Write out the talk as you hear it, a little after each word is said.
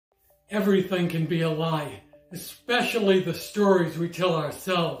Everything can be a lie, especially the stories we tell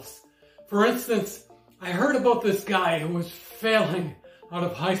ourselves. For instance, I heard about this guy who was failing out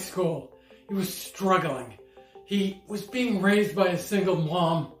of high school. He was struggling. He was being raised by a single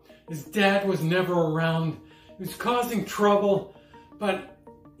mom. His dad was never around. He was causing trouble, but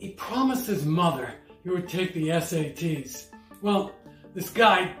he promised his mother he would take the SATs. Well, this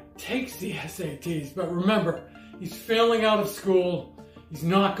guy takes the SATs, but remember, he's failing out of school. He's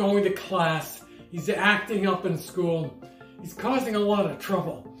not going to class. He's acting up in school. He's causing a lot of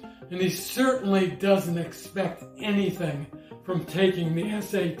trouble. And he certainly doesn't expect anything from taking the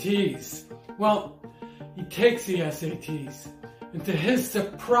SATs. Well, he takes the SATs. And to his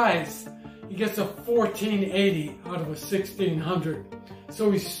surprise, he gets a 1480 out of a 1600. So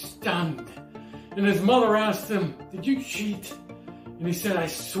he's stunned. And his mother asked him, "Did you cheat?" And he said, "I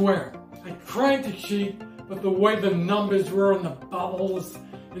swear, I tried to cheat, but the way the numbers were and the bubbles,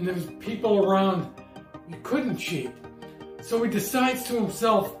 and there was people around, you couldn't cheat." So he decides to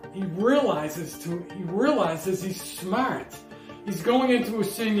himself, he realizes he's smart. He's going into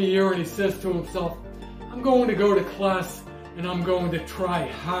his senior year and he says to himself, "I'm going to go to class and I'm going to try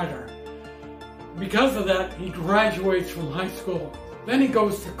harder." Because of that, he graduates from high school. Then he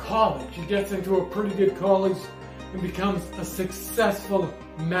goes to college. He gets into a pretty good college and becomes a successful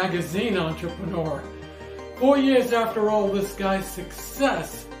magazine entrepreneur. 4 years after all this guy's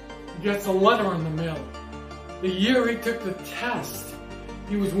success, he gets a letter in the mail. The year he took the test,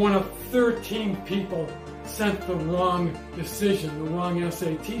 he was one of 13 people sent the wrong decision, the wrong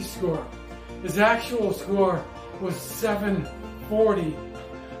SAT score. His actual score was 740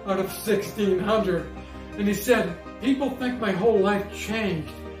 out of 1600. And he said, "People think my whole life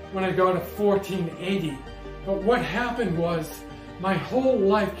changed when I got a 1480. But what happened was my whole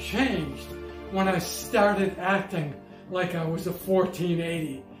life changed when I started acting like I was a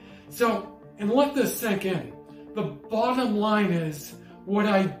 1480. So, and let this sink in. The bottom line is what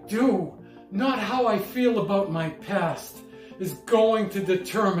I do, not how I feel about my past, is going to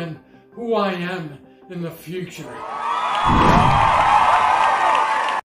determine who I am in the future.